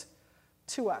imputes it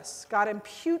to us. God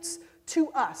imputes to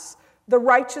us the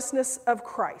righteousness of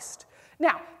Christ.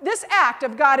 Now, this act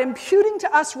of God imputing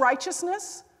to us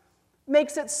righteousness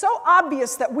makes it so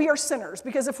obvious that we are sinners,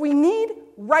 because if we need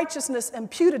righteousness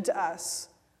imputed to us,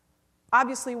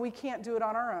 obviously we can't do it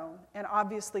on our own, and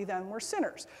obviously then we're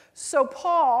sinners. So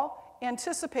Paul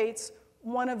anticipates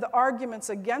one of the arguments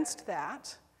against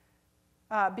that,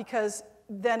 because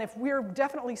then if we're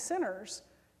definitely sinners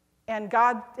and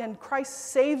God and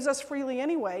Christ saves us freely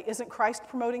anyway, isn't Christ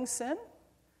promoting sin?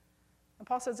 And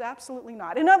Paul says, absolutely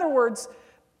not. In other words,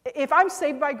 if I'm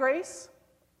saved by grace,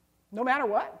 no matter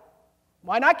what,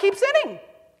 why not keep sinning?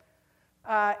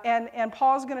 And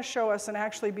Paul's going to show us, and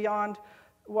actually beyond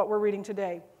what we're reading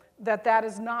today, that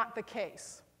is not the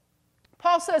case.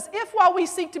 Paul says, if while we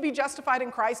seek to be justified in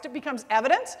Christ, it becomes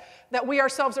evident that we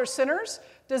ourselves are sinners,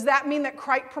 does that mean that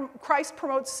Christ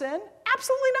promotes sin?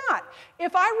 Absolutely not.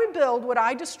 If I rebuild what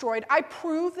I destroyed, I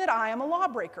prove that I am a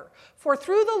lawbreaker. For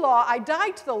through the law, I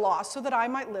died to the law so that I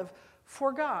might live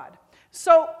for God.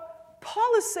 So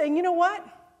Paul is saying, you know what?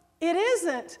 It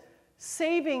isn't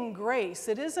saving grace.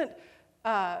 It isn't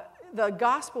the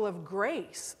gospel of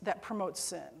grace that promotes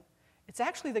sin. It's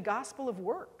actually the gospel of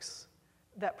works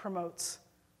that promotes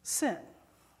sin.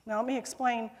 Now, let me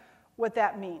explain what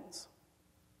that means.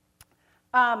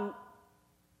 The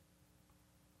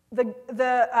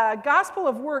gospel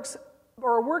of works,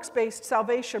 or works-based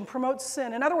salvation, promotes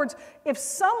sin. In other words, if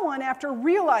someone, after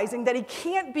realizing that he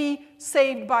can't be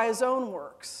saved by his own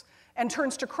works, and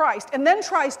turns to Christ, and then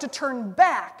tries to turn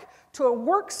back to a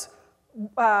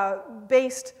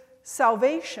works-based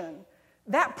salvation,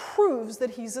 that proves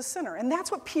that he's a sinner. And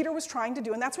that's what Peter was trying to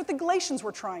do, and that's what the Galatians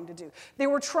were trying to do. They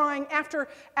were trying, after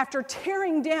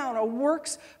tearing down a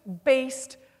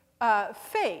works-based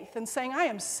faith and saying, I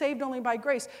am saved only by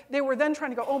grace, they were then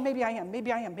trying to go, oh, maybe I am,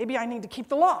 maybe I need to keep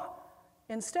the law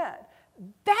instead.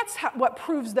 That's what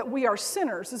proves that we are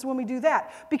sinners, is when we do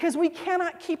that, because we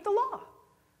cannot keep the law.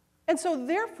 And so,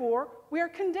 therefore, we are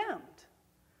condemned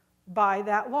by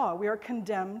that law. We are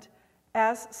condemned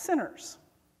as sinners.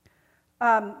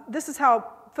 This is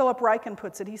how Philip Ryken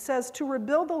puts it. He says, to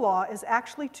rebuild the law is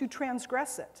actually to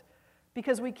transgress it,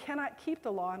 because we cannot keep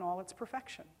the law in all its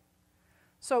perfection.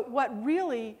 So what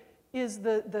really is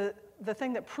the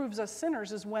thing that proves us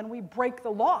sinners is when we break the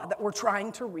law that we're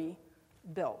trying to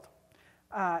rebuild.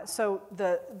 So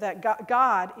that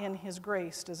God, in his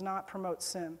grace, does not promote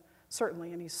sin,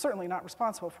 certainly, and he's certainly not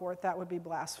responsible for it. That would be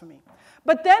blasphemy.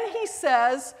 But then he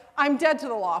says, I'm dead to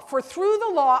the law, for through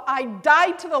the law I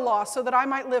died to the law so that I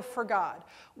might live for God.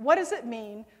 What does it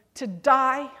mean to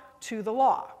die to the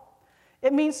law?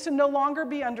 It means to no longer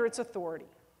be under its authority.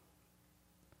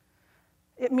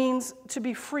 It means to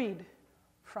be freed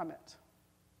from it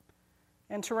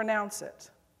and to renounce it.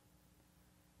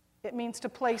 It means to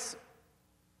place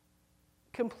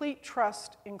complete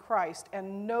trust in Christ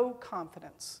and no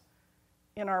confidence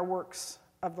in our works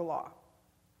of the law.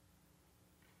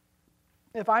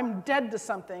 If I'm dead to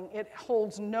something, it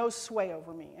holds no sway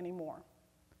over me anymore.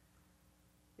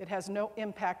 It has no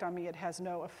impact on me. It has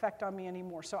no effect on me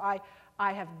anymore. So I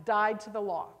have died to the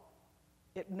law.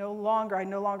 I no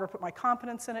longer put my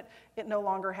confidence in it. It no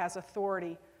longer has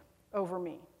authority over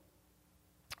me.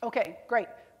 Okay, great.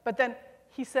 But then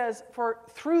he says, for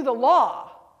through the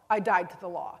law, I died to the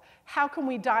law. How can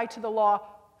we die to the law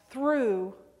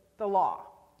through the law?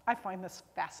 I find this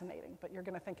fascinating, but you're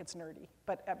going to think it's nerdy.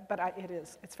 But it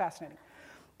is. It's fascinating.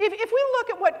 If we look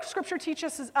at what Scripture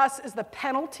teaches us is the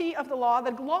penalty of the law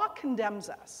condemns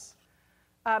us.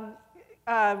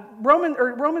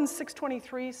 Romans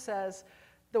 6:23 says,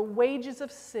 the wages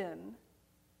of sin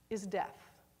is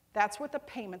death. That's what the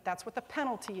payment, that's what the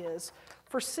penalty is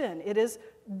for sin. It is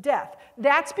death.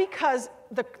 That's because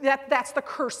that's the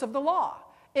curse of the law.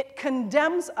 It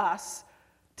condemns us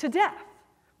to death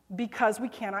because we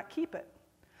cannot keep it.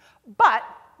 But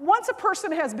once a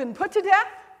person has been put to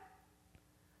death,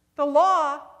 the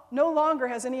law no longer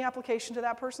has any application to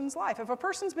that person's life. If a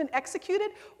person's been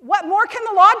executed, what more can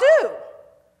the law do?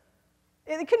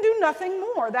 It can do nothing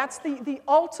more. That's the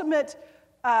ultimate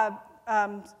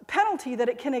penalty that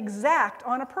it can exact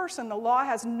on a person. The law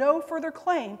has no further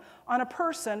claim on a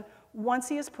person once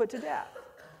he is put to death.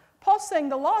 Paul's saying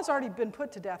the law has already been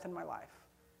put to death in my life.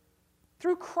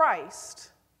 Through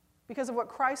Christ, because of what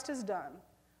Christ has done,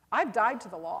 I've died to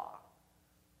the law.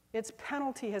 Its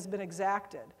penalty has been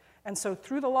exacted. And so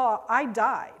through the law, I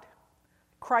died.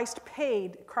 Christ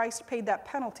paid that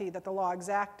penalty that the law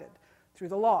exacted through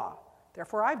the law.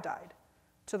 Therefore, I've died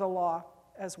to the law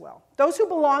as well. For those who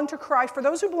belong to Christ,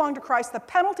 the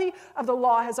penalty of the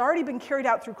law has already been carried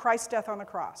out through Christ's death on the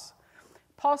cross.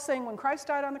 Paul's saying when Christ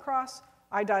died on the cross,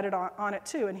 I died on it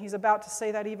too, and he's about to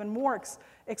say that even more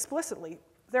explicitly.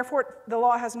 Therefore, the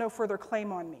law has no further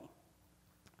claim on me.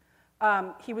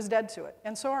 He was dead to it,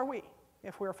 and so are we,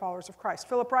 if we're followers of Christ.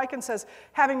 Philip Ryken says,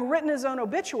 having written his own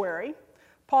obituary,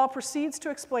 Paul proceeds to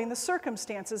explain the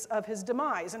circumstances of his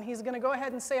demise. And he's going to go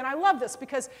ahead and say, and I love this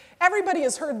because everybody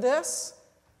has heard this,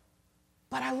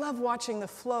 but I love watching the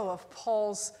flow of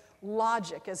Paul's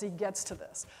logic as he gets to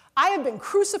this. I have been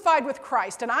crucified with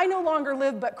Christ, and I no longer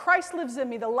live, but Christ lives in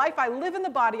me. The life I live in the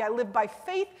body, I live by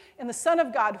faith in the Son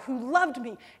of God who loved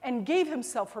me and gave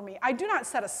himself for me. I do not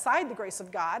set aside the grace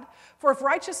of God, for if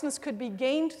righteousness could be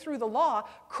gained through the law,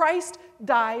 Christ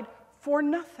died for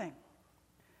nothing.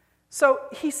 So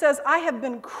he says, I have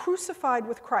been crucified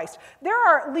with Christ. There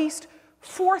are at least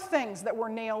 4 things that were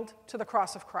nailed to the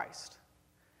cross of Christ.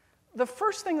 The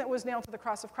first thing that was nailed to the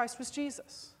cross of Christ was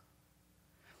Jesus.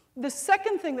 The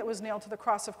second thing that was nailed to the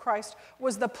cross of Christ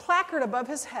was the placard above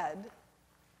his head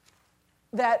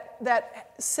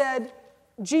that said,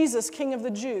 Jesus, King of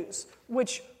the Jews,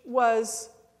 which was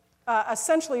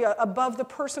essentially above the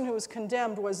person who was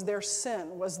condemned was their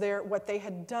sin, was what they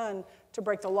had done to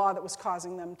break the law that was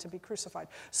causing them to be crucified.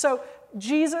 So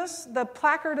Jesus, the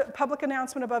placard, public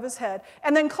announcement above his head.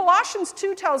 And then Colossians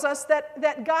 2 tells us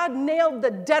that God nailed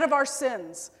the debt of our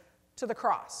sins to the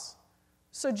cross.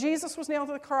 So Jesus was nailed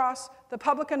to the cross, the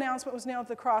public announcement was nailed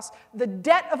to the cross, the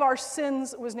debt of our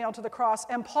sins was nailed to the cross,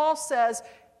 and Paul says,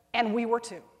 and we were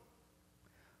too.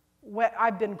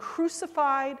 I've been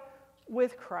crucified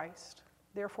with Christ,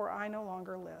 therefore I no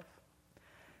longer live.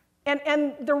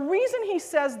 And the reason he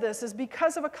says this is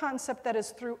because of a concept that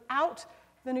is throughout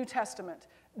the New Testament,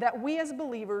 that we as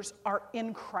believers are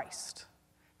in Christ.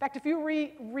 In fact, if you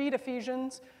read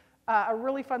Ephesians, a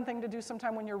really fun thing to do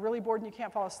sometime when you're really bored and you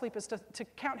can't fall asleep is to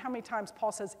count how many times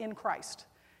Paul says in Christ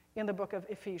in the book of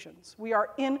Ephesians. We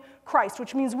are in Christ,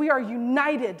 which means we are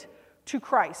united to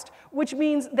Christ, which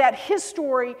means that his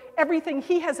story, everything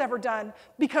he has ever done,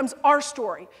 becomes our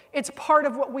story. It's part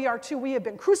of what we are too. We have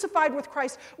been crucified with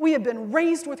Christ. We have been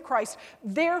raised with Christ.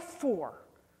 Therefore,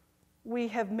 we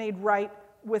have made right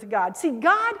with God. See,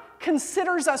 God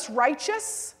considers us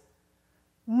righteous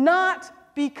not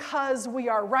because we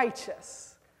are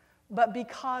righteous, but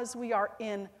because we are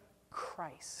in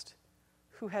Christ,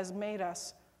 who has made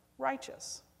us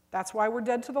righteous. That's why we're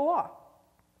dead to the law.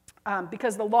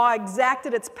 Because the law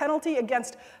exacted its penalty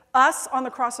against us on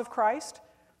the cross of Christ,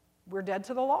 we're dead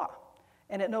to the law.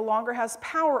 And it no longer has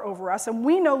power over us, and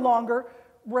we no longer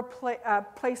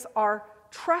place our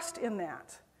trust in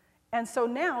that. And so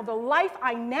now, the life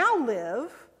I now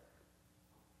live,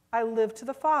 I live to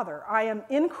the Father. I am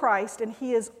in Christ, and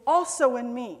he is also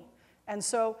in me. And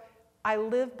so I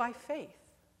live by faith.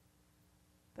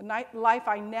 The life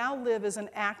I now live is an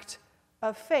act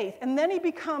of faith. And then he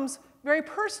becomes very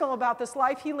personal about this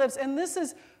life he lives. And this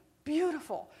is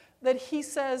beautiful, that he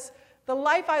says, the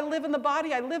life I live in the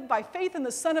body, I live by faith in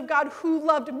the Son of God who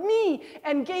loved me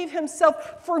and gave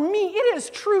himself for me. It is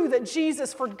true that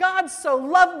Jesus, for God so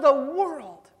loved the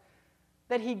world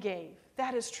that he gave.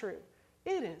 That is true.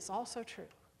 It is also true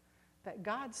that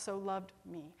God so loved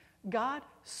me. God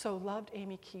so loved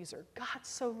Amy Keiser. God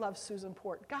so loved Susan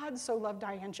Port. God so loved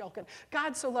Diane Jelkin.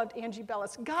 God so loved Angie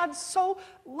Bellis. God so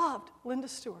loved Linda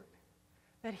Stewart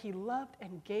that he loved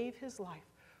and gave his life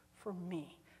for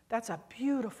me. That's a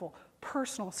beautiful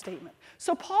personal statement.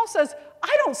 So Paul says,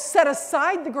 I don't set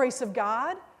aside the grace of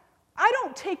God. I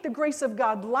don't take the grace of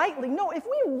God lightly. No, if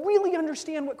we really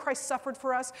understand what Christ suffered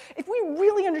for us, if we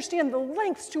really understand the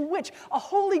lengths to which a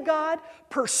holy God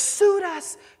pursued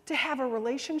us to have a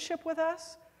relationship with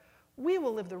us, we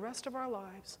will live the rest of our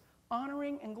lives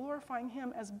honoring and glorifying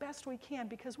him as best we can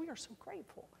because we are so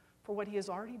grateful for what he has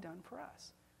already done for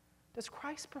us. Does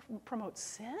Christ promote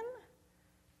sin?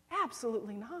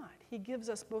 Absolutely not. He gives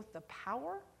us both the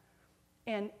power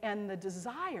and the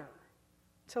desire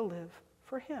to live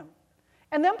for him.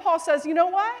 And then Paul says, you know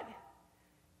what?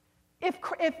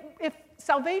 If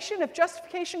salvation, if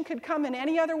justification could come in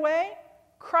any other way,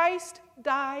 Christ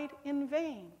died in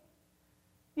vain.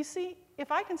 You see,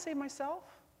 if I can save myself,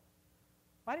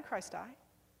 why did Christ die?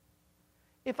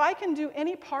 If I can do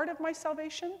any part of my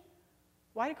salvation,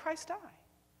 why did Christ die?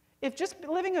 If just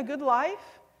living a good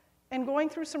life and going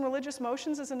through some religious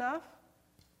motions is enough,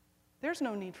 there's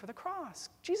no need for the cross.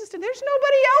 Jesus did. There's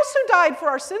nobody else who died for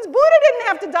our sins. Buddha didn't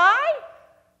have to die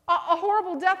a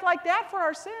horrible death like that for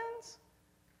our sins.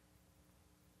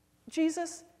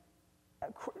 Jesus'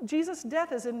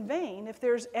 death is in vain if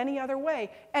there's any other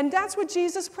way. And that's what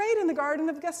Jesus prayed in the Garden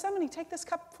of Gethsemane. Take this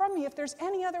cup from me if there's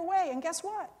any other way. And guess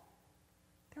what?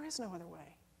 There is no other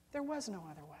way. There was no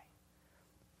other way.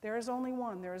 There is only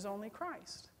one. There is only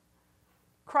Christ.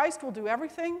 Christ will do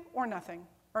everything or nothing.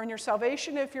 Earn your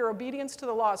salvation if your obedience to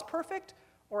the law is perfect,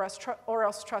 or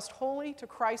else trust wholly to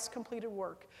Christ's completed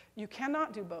work. You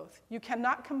cannot do both. You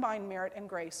cannot combine merit and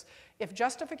grace. If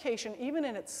justification, even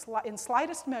in its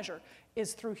slightest measure,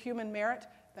 is through human merit,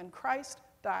 then Christ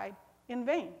died in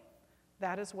vain.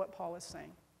 That is what Paul is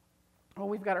saying. Well,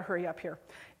 we've got to hurry up here.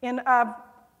 In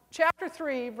chapter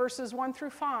 3, verses 1 through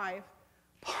 5,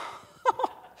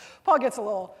 Paul gets a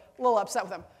little upset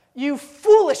with them. You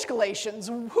foolish Galatians,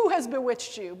 who has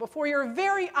bewitched you? Before your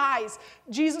very eyes,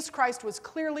 Jesus Christ was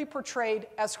clearly portrayed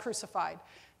as crucified.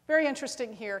 Very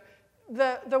interesting here.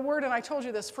 The word, and I told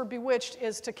you this, for bewitched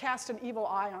is to cast an evil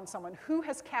eye on someone. Who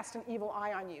has cast an evil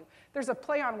eye on you? There's a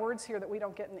play on words here that we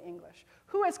don't get in the English.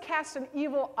 Who has cast an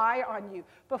evil eye on you?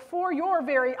 Before your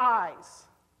very eyes.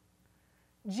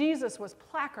 Jesus was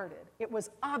placarded. It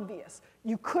was obvious.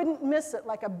 You couldn't miss it,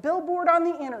 like a billboard on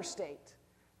the interstate.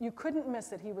 You couldn't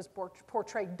miss it. He was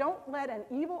portrayed. Don't let an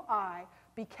evil eye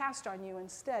be cast on you.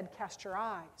 Instead, cast your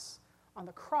eyes on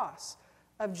the cross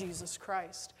of Jesus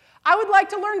Christ. I would like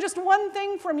to learn just one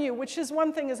thing from you, which is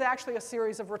one thing is actually a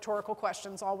series of rhetorical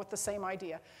questions, all with the same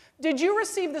idea. Did you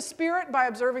receive the Spirit by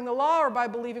observing the law or by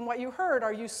believing what you heard?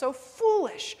 Are you so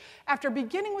foolish? After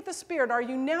beginning with the Spirit, are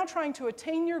you now trying to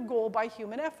attain your goal by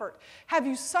human effort? Have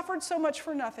you suffered so much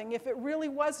for nothing if it really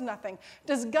was nothing?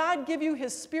 Does God give you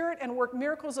His Spirit and work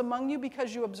miracles among you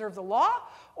because you observe the law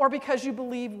or because you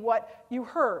believe what you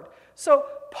heard? So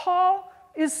Paul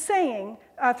is saying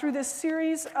through this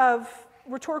series of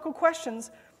rhetorical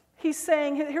questions, he's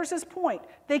saying, here's his point.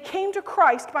 They came to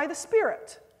Christ by the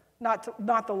Spirit, not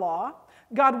the law.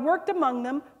 God worked among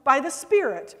them by the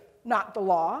Spirit, not the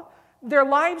law. Their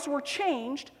lives were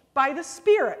changed by the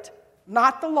Spirit,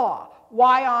 not the law.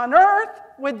 Why on earth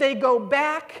would they go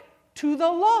back to the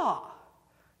law?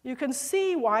 You can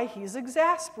see why he's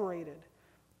exasperated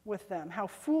with them. How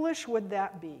foolish would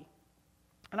that be?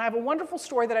 And I have a wonderful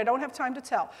story that I don't have time to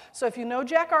tell. So if you know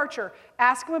Jack Archer,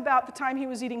 ask him about the time he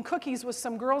was eating cookies with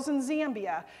some girls in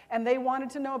Zambia, and they wanted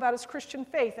to know about his Christian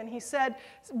faith. And he said,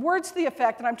 words to the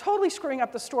effect, and I'm totally screwing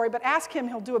up the story, but ask him,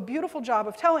 he'll do a beautiful job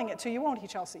of telling it to you, won't he,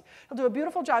 Chelsea? He'll do a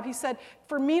beautiful job. He said,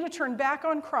 for me to turn back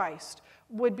on Christ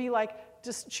would be like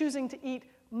just choosing to eat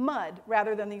mud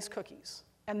rather than these cookies.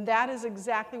 And that is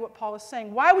exactly what Paul is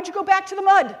saying. Why would you go back to the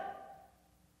mud?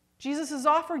 Jesus has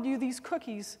offered you these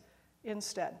cookies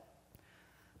instead.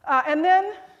 And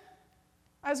then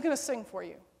I was going to sing for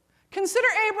you. Consider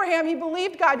Abraham, he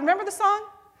believed God. Remember the song?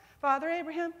 Father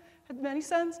Abraham had many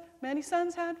sons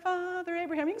had Father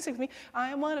Abraham. You can sing with me.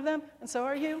 I am one of them, and so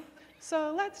are you.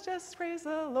 So let's just praise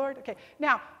the Lord. Okay,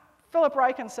 now, Philip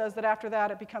Ryken says that after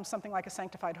that it becomes something like a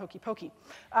sanctified hokey pokey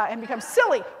and becomes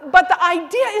silly. But the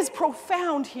idea is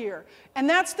profound here. And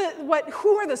that's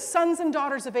who are the sons and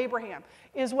daughters of Abraham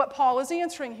is what Paul is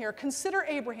answering here. Consider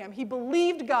Abraham. He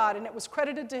believed God and it was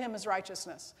credited to him as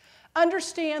righteousness.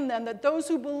 Understand then that those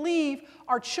who believe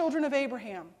are children of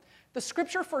Abraham. The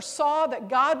scripture foresaw that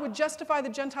God would justify the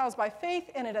Gentiles by faith,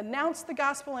 and it announced the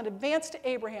gospel in advance to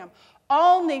Abraham.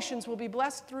 All nations will be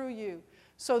blessed through you.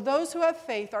 So those who have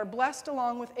faith are blessed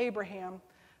along with Abraham,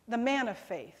 the man of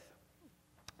faith.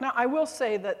 Now, I will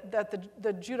say that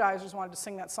the Judaizers wanted to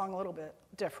sing that song a little bit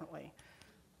differently.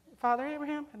 Father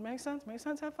Abraham had many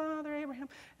sons have Father Abraham,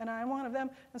 and I am one of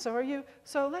them, and so are you.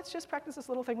 So let's just practice this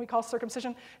little thing we call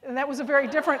circumcision. And that was a very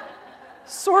different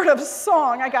sort of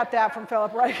song. I got that from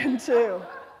Philip Ryken, too.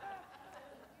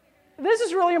 This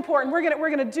is really important. We're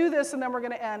going to do this and then we're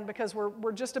going to end because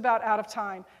we're just about out of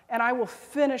time. And I will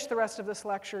finish the rest of this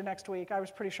lecture next week. I was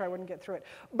pretty sure I wouldn't get through it.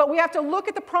 But we have to look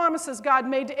at the promises God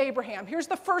made to Abraham. Here's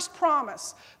the first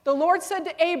promise. The Lord said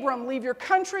to Abram, leave your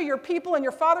country, your people, and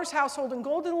your father's household and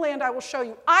go to the land I will show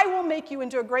you. I will make you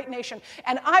into a great nation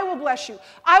and I will bless you.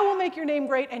 I will make your name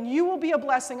great and you will be a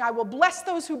blessing. I will bless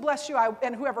those who bless you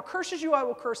and whoever curses you I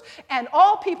will curse. And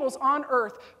all peoples on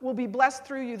earth will be blessed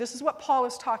through you. This is what Paul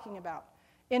is talking about.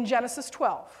 In Genesis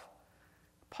 12,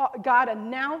 God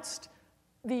announced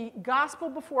the gospel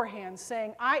beforehand,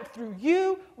 saying, through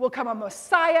you will come a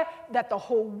Messiah that the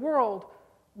whole world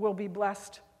will be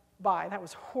blessed by. That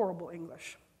was horrible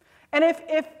English. And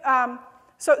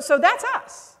so that's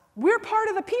us. We're part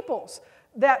of the peoples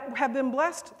that have been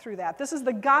blessed through that. This is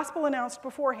the gospel announced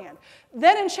beforehand.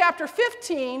 Then in chapter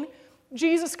 15,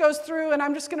 Jesus goes through, and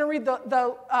I'm just going to read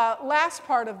the last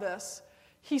part of this.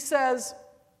 He says,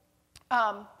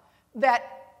 that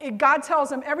God tells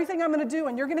him everything I'm going to do,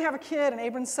 and you're going to have a kid. And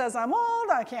Abram says, I'm old,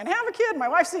 I can't have a kid. My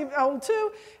wife's old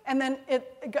too. And then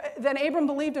Abram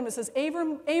believed him. It says,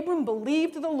 Abram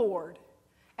believed the Lord,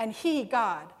 and he,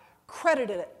 God,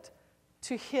 credited it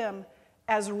to him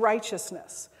as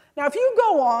righteousness. Now, if you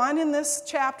go on in this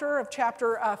chapter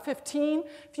 15,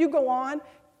 if you go on,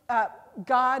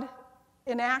 God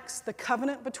enacts the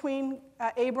covenant between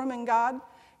Abram and God,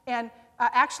 and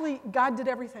actually, God did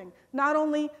everything. Not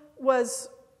only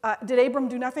did Abram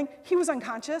do nothing, he was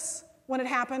unconscious when it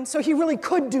happened, so he really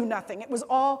could do nothing. It was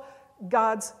all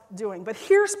God's doing. But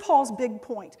here's Paul's big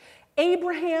point.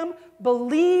 Abraham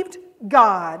believed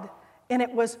God, and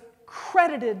it was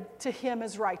credited to him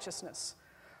as righteousness.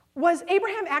 Was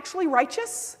Abraham actually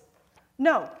righteous?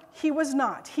 No, he was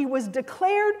not. He was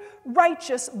declared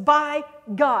righteous by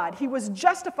God. He was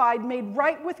justified, made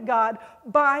right with God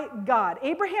by God.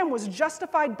 Abraham was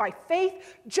justified by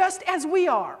faith just as we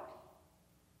are.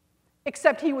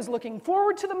 Except he was looking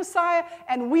forward to the Messiah,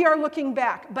 and we are looking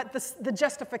back. But the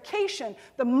justification,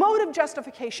 the mode of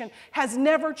justification has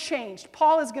never changed.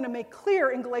 Paul is going to make clear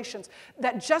in Galatians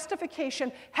that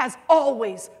justification has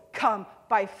always come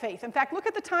by faith. In fact, look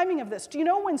at the timing of this. Do you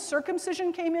know when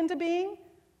circumcision came into being?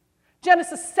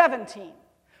 Genesis 17.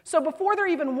 So before there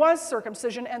even was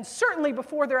circumcision, and certainly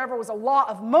before there ever was a law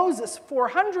of Moses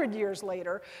 400 years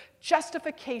later,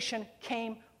 justification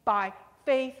came by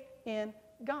faith in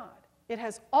God. It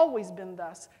has always been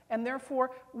thus, and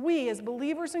therefore we as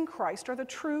believers in Christ are the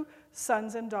true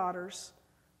sons and daughters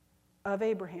of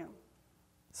Abraham.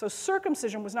 So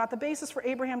circumcision was not the basis for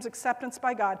Abraham's acceptance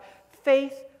by God.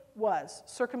 Faith was.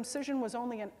 Circumcision was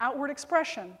only an outward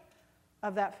expression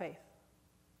of that faith.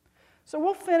 So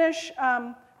we'll finish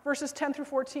verses 10 through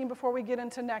 14 before we get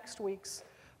into next week's.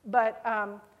 But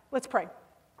let's pray.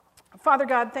 Father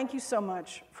God, thank you so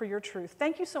much for your truth.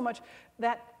 Thank you so much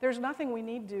that there's nothing we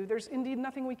need to do. There's indeed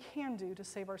nothing we can do to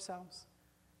save ourselves.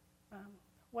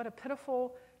 What a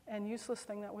pitiful and useless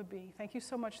thing that would be. Thank you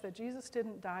so much that Jesus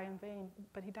didn't die in vain,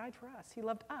 but he died for us. He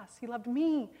loved us. He loved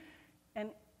me, and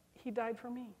he died for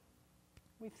me.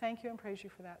 We thank you and praise you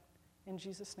for that. In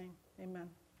Jesus' name, amen.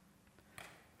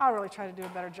 I'll really try to do a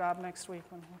better job next week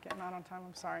when we're getting out on time.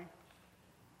 I'm sorry.